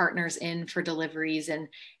FaceTiming partners in for deliveries and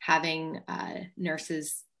having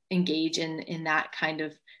nurses engage in that kind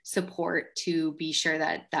of support to be sure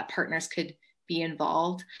that partners could be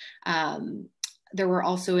involved. There were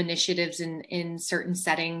also initiatives in certain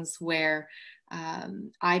settings where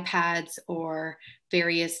iPads or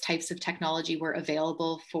various types of technology were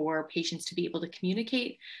available for patients to be able to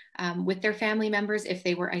communicate with their family members if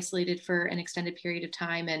they were isolated for an extended period of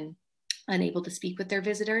time and unable to speak with their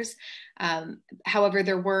visitors. However,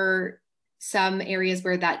 there were some areas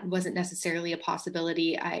where that wasn't necessarily a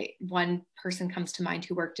possibility. One person comes to mind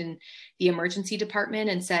who worked in the emergency department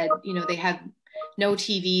and said, they have no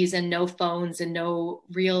TVs and no phones and no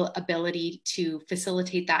real ability to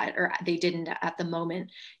facilitate that, or they didn't at the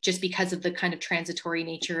moment, just because of the kind of transitory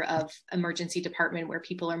nature of emergency department where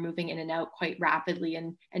people are moving in and out quite rapidly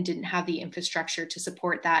and didn't have the infrastructure to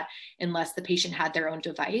support that unless the patient had their own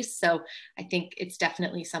device. So I think it's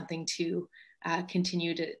definitely something to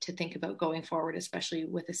continue to think about going forward, especially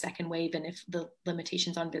with a second wave and if the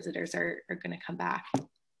limitations on visitors are going to come back.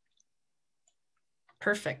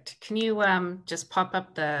 Perfect. Can you just pop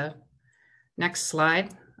up the next slide?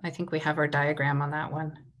 I think we have our diagram on that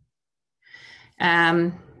one.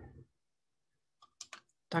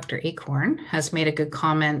 Dr. Acorn has made a good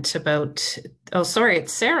comment about, oh, sorry,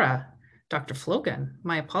 it's Sarah, Dr. Flogan,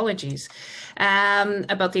 my apologies,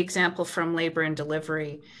 about the example from labor and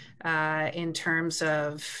delivery in terms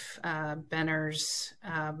of Benner's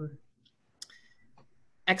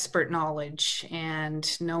expert knowledge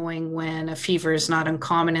and knowing when a fever is not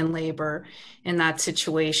uncommon in labor. In that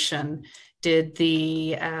situation, did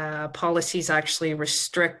the policies actually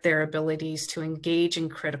restrict their abilities to engage in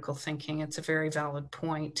critical thinking? It's a very valid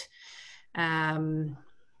point. There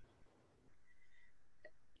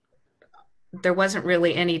wasn't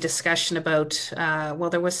really any discussion about, well,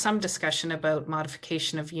 there was some discussion about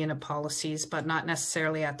modification of unit policies, but not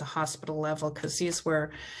necessarily at the hospital level, because these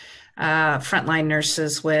were frontline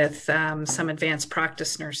nurses with some advanced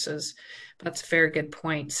practice nurses. That's a very good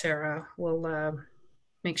point, Sarah. We'll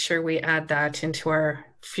make sure we add that into our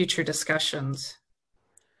future discussions.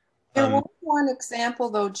 There was one example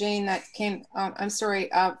though, Jane, that came, I'm sorry,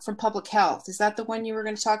 from public health. Is that the one you were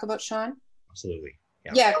going to talk about, Sean? Absolutely.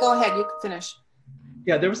 Yeah, go ahead, you can finish.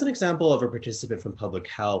 Yeah, there was an example of a participant from public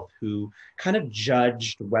health who kind of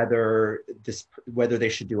judged whether they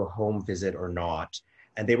should do a home visit or not.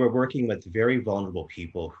 And they were working with very vulnerable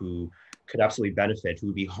people who could absolutely benefit, who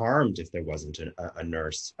would be harmed if there wasn't a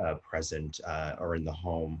nurse present or in the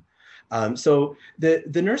home. So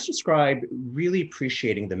the nurse described really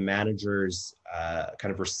appreciating the manager's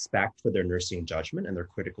kind of respect for their nursing judgment and their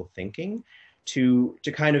critical thinking to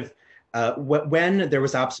kind of, when there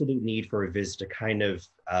was absolute need for a visit, to kind of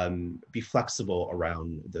be flexible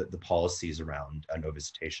around the policies around no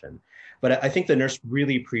visitation. But I think the nurse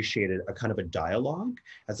really appreciated a kind of a dialogue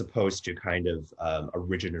as opposed to kind of a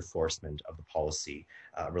rigid enforcement of the policy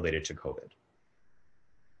related to COVID.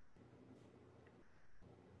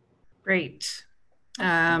 Great.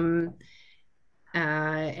 And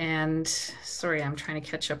sorry, I'm trying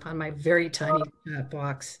to catch up on my very tiny chat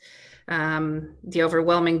box. the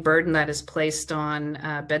overwhelming burden that is placed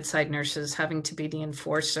on bedside nurses having to be the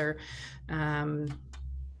enforcer.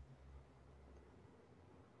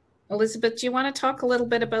 Elizabeth, do you want to talk a little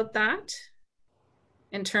bit about that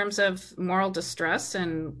in terms of moral distress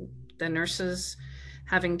and the nurses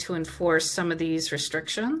having to enforce some of these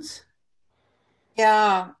restrictions?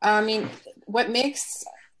 Yeah, I mean, what makes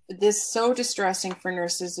this so distressing for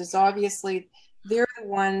nurses is obviously they're the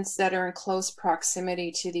ones that are in close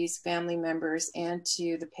proximity to these family members and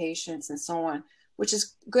to the patients and so on, which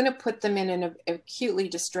is going to put them in an acutely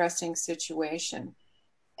distressing situation.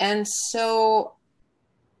 And so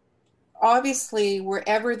obviously,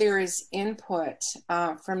 wherever there is input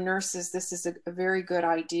from nurses, this is a very good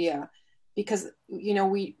idea because, you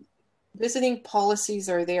know, visiting policies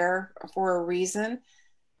are there for a reason.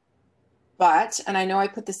 But, and I know I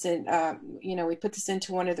put this in, you know, we put this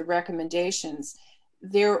into one of the recommendations,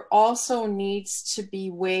 there also needs to be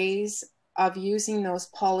ways of using those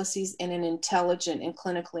policies in an intelligent and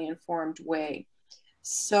clinically informed way.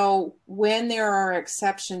 So when there are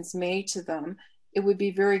exceptions made to them, it would be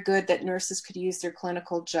very good that nurses could use their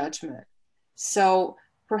clinical judgment. So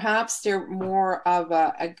perhaps they're more of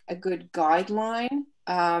a good guideline.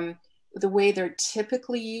 The way they're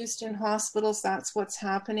typically used in hospitals, that's what's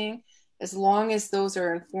happening. As long as those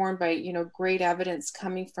are informed by, you know, great evidence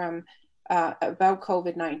coming from about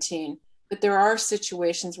COVID-19. But there are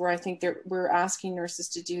situations where I think we're asking nurses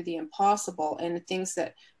to do the impossible and things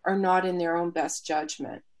that are not in their own best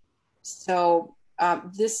judgment. So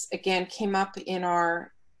this again came up in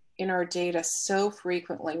our data so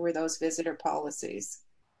frequently, were those visitor policies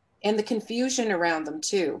and the confusion around them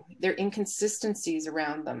too. Their inconsistencies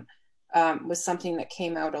around them was something that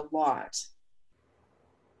came out a lot.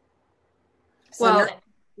 So Well,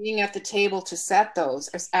 being at the table to set those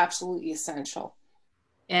is absolutely essential.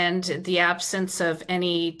 And the absence of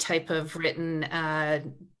any type of written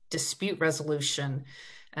dispute resolution.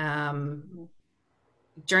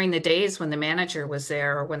 During the days when the manager was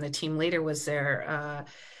there or when the team leader was there,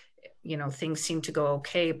 you know, things seemed to go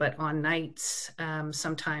okay, but on nights,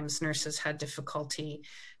 sometimes nurses had difficulty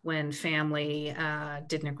when family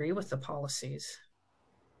didn't agree with the policies.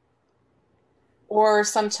 Or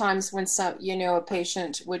sometimes when you know, a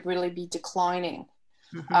patient would really be declining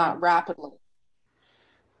rapidly.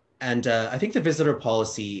 And I think the visitor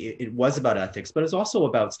policy, it was about ethics, but it's also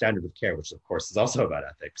about standard of care, which of course is also about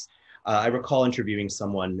ethics. I recall interviewing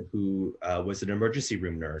someone who was an emergency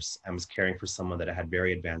room nurse and was caring for someone that had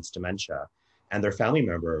very advanced dementia, and their family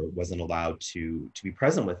member wasn't allowed to be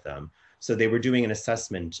present with them. So they were doing an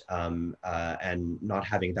assessment and not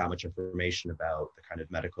having that much information about the kind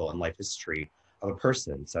of medical and life history of a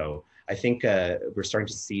person. So I think we're starting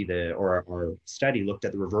to see our study looked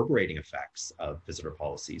at the reverberating effects of visitor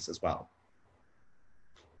policies as well.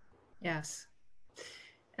 Yes.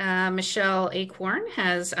 Michelle Acorn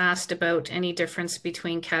has asked about any difference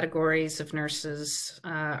between categories of nurses,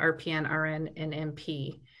 RPN, RN, and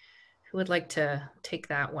NP. Who would like to take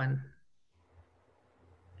that one?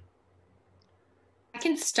 I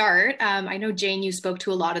can start. I know, Jane, you spoke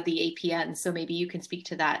to a lot of the APNs, so maybe you can speak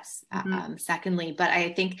to that secondly. But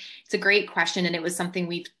I think it's a great question, and it was something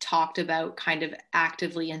we've talked about kind of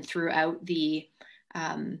actively and throughout the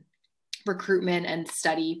recruitment and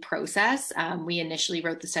study process. We initially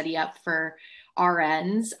wrote the study up for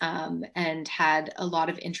RNs and had a lot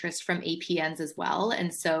of interest from APNs as well.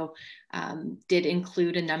 And so did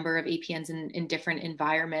include a number of APNs in different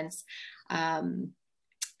environments.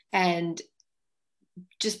 And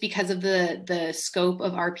just because of the scope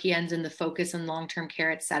of RPNs and the focus on long-term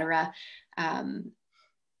care, et cetera,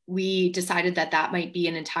 we decided that might be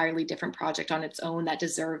an entirely different project on its own that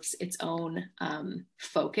deserves its own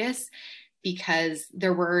focus, because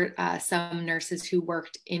there were some nurses who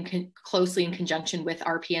worked closely in conjunction with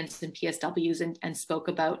RPNs and PSWs and spoke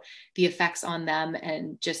about the effects on them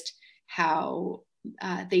and just how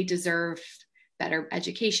they deserve better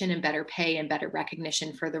education and better pay and better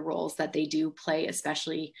recognition for the roles that they do play,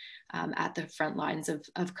 especially at the front lines of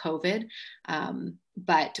COVID.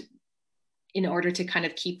 But in order to kind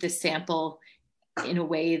of keep this sample in a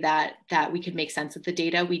way that we could make sense of the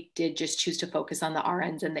data, we did just choose to focus on the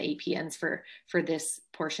RNs and the APNs for this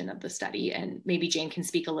portion of the study. And maybe Jane can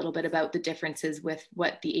speak a little bit about the differences with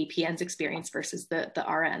what the APNs experience versus the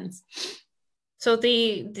RNs. So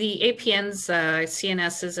the APNs,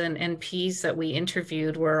 CNSs, and NPs that we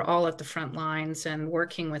interviewed were all at the front lines and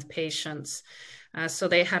working with patients. So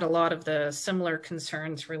they had a lot of the similar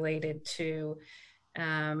concerns related to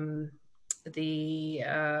the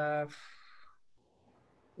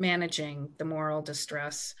managing the moral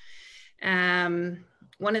distress.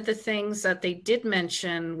 One of the things that they did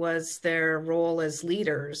mention was their role as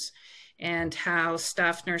leaders and how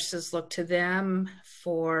staff nurses look to them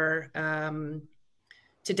for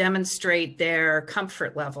to demonstrate their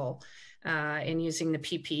comfort level in using the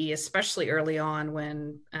PPE, especially early on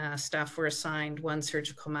when staff were assigned one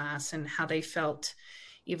surgical mask, and how they felt,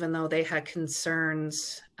 even though they had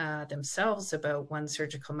concerns themselves about one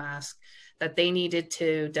surgical mask, that they needed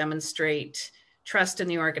to demonstrate trust in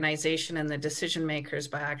the organization and the decision makers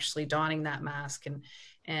by actually donning that mask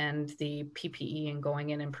and the PPE and going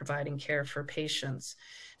in and providing care for patients.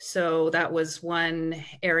 So that was one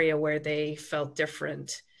area where they felt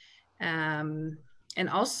different. And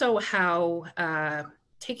also how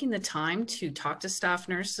taking the time to talk to staff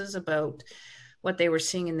nurses about what they were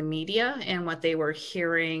seeing in the media and what they were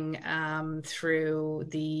hearing through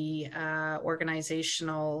the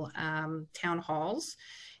organizational town halls,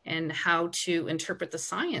 and how to interpret the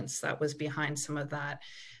science that was behind some of that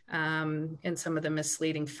and some of the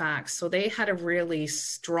misleading facts. So they had a really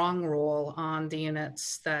strong role on the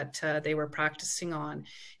units that they were practicing on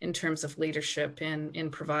in terms of leadership in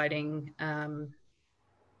providing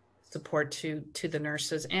support to the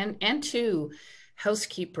nurses and to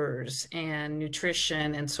housekeepers and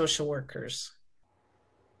nutrition and social workers.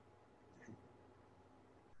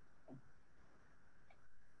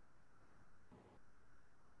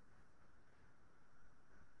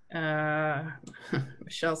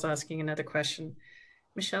 Michelle's asking another question.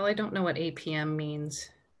 Michelle, I don't know what APM means.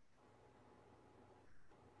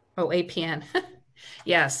 Oh, APN.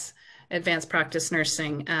 Yes, advanced practice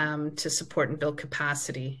nursing to support and build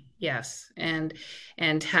capacity. Yes, and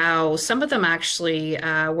how some of them actually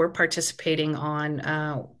were participating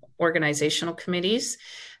on organizational committees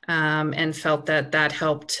and felt that that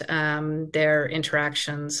helped their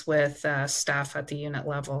interactions with staff at the unit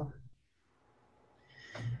level.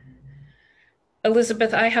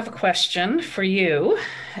 Elizabeth, I have a question for you.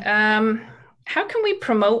 How can we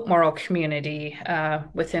promote moral community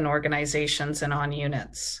within organizations and on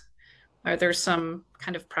units? Are there some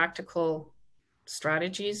kind of practical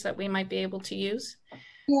strategies that we might be able to use?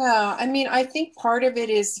 Yeah, I mean, I think part of it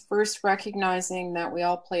is first recognizing that we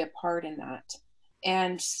all play a part in that.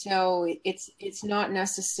 And so it's not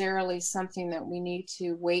necessarily something that we need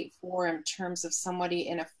to wait for in terms of somebody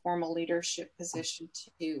in a formal leadership position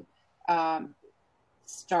to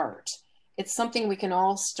start. It's something we can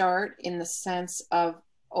all start in the sense of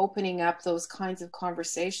opening up those kinds of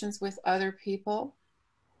conversations with other people.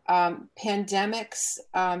 Pandemics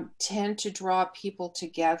tend to draw people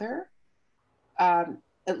together.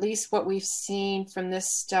 At least what we've seen from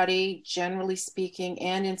this study, generally speaking,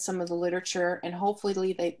 and in some of the literature, and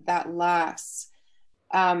hopefully that lasts.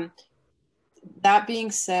 That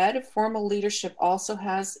being said, formal leadership also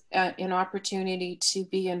has an opportunity to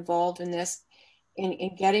be involved in this,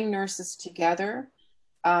 in getting nurses together,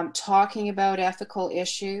 talking about ethical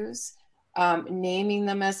issues, naming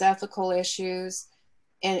them as ethical issues,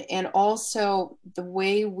 and also the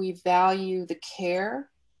way we value the care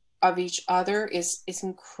of each other is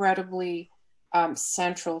incredibly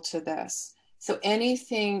central to this. So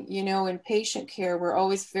anything, you know, in patient care, we're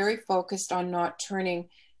always very focused on not turning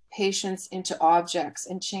patients into objects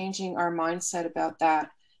and changing our mindset about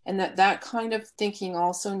that. And that kind of thinking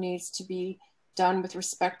also needs to be done with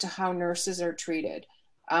respect to how nurses are treated.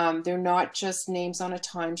 They're not just names on a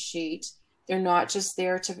timesheet. They're not just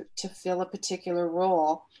there to fill a particular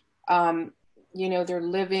role. You know, they're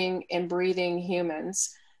living and breathing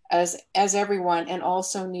humans as everyone, and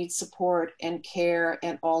also need support and care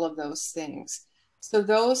and all of those things. So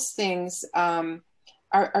those things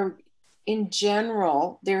are in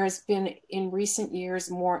general, there has been in recent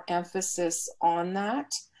years more emphasis on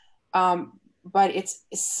that, but it's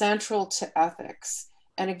central to ethics.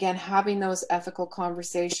 And again, having those ethical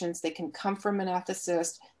conversations, they can come from an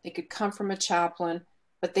ethicist, they could come from a chaplain,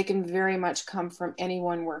 but they can very much come from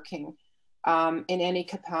anyone working in any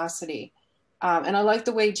capacity. And I like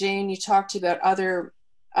the way, Jane, you talked about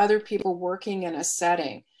other people working in a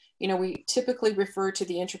setting. You know, we typically refer to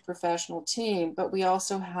the interprofessional team, but we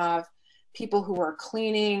also have people who are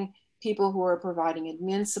cleaning, people who are providing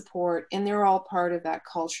admin support, and they're all part of that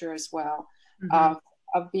culture as well,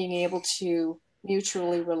 of being able to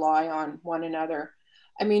mutually rely on one another.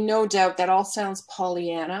 I mean, no doubt that all sounds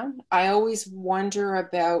Pollyanna. I always wonder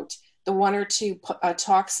about the one or two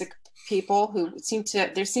toxic people who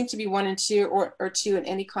there seem to be one and two or two in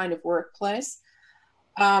any kind of workplace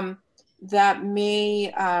that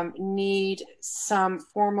may need some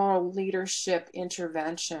formal leadership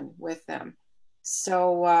intervention with them.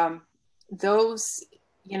 So those,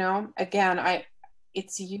 you know, again,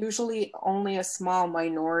 it's usually only a small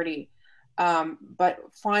minority but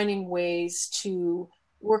finding ways to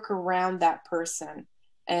work around that person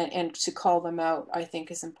and to call them out, I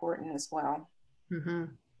think, is important as well. Mm-hmm.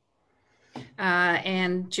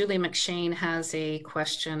 And Julie McShane has a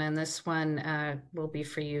question, and this one will be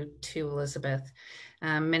for you too, Elizabeth.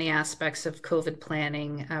 Many aspects of COVID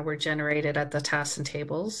planning were generated at the TASN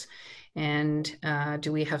tables. And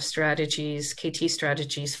do we have strategies, KT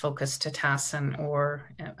strategies focused to TASN or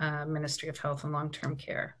Ministry of Health and Long-Term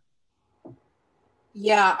Care?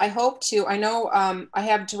 Yeah, I hope to. I know I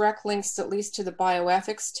have direct links at least to the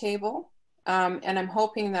bioethics table. And I'm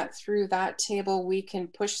hoping that through that table, we can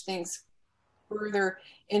push things further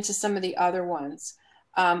into some of the other ones.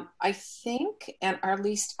 I think, and or at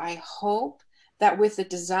least I hope, that with the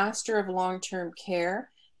disaster of long-term care,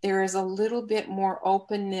 there is a little bit more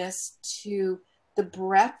openness to the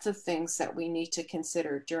breadth of things that we need to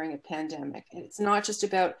consider during a pandemic. And it's not just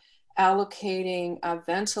about allocating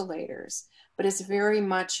ventilators, but it's very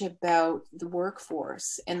much about the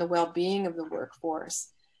workforce and the well-being of the workforce.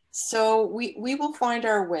 So we will find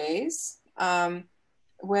our ways,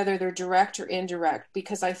 whether they're direct or indirect,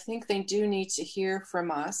 because I think they do need to hear from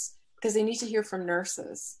us, because they need to hear from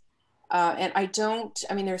nurses. And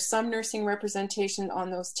I mean, there's some nursing representation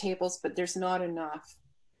on those tables, but there's not enough.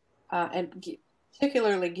 And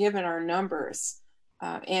particularly given our numbers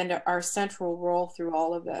and our central role through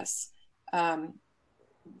all of this,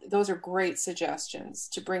 those are great suggestions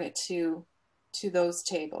to bring it to those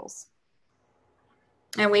tables.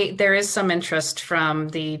 And there is some interest from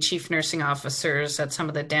the chief nursing officers at some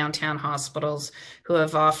of the downtown hospitals who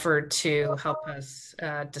have offered to help us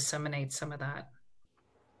disseminate some of that.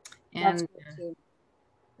 And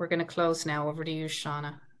we're going to close now. Over to you,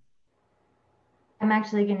 Shauna. I'm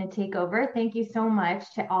actually going to take over. Thank you so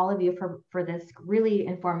much to all of you for this really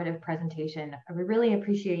informative presentation. We really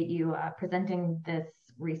appreciate you presenting this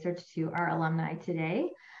research to our alumni today.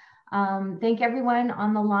 Thank everyone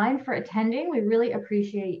on the line for attending. We really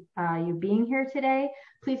appreciate you being here today.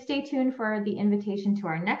 Please stay tuned for the invitation to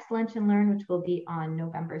our next Lunch and Learn, which will be on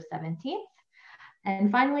November 17th.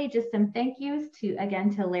 And finally, just some thank yous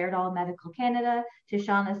again to Laerdal Medical Canada, to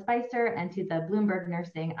Shauna Spicer, and to the Bloomberg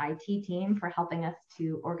Nursing IT team for helping us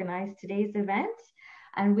to organize today's event.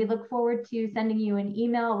 And we look forward to sending you an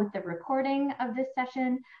email with the recording of this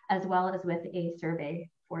session, as well as with a survey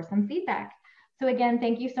for some feedback. So again,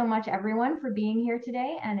 thank you so much, everyone, for being here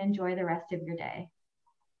today, and enjoy the rest of your day.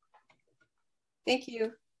 Thank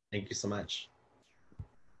you. Thank you so much.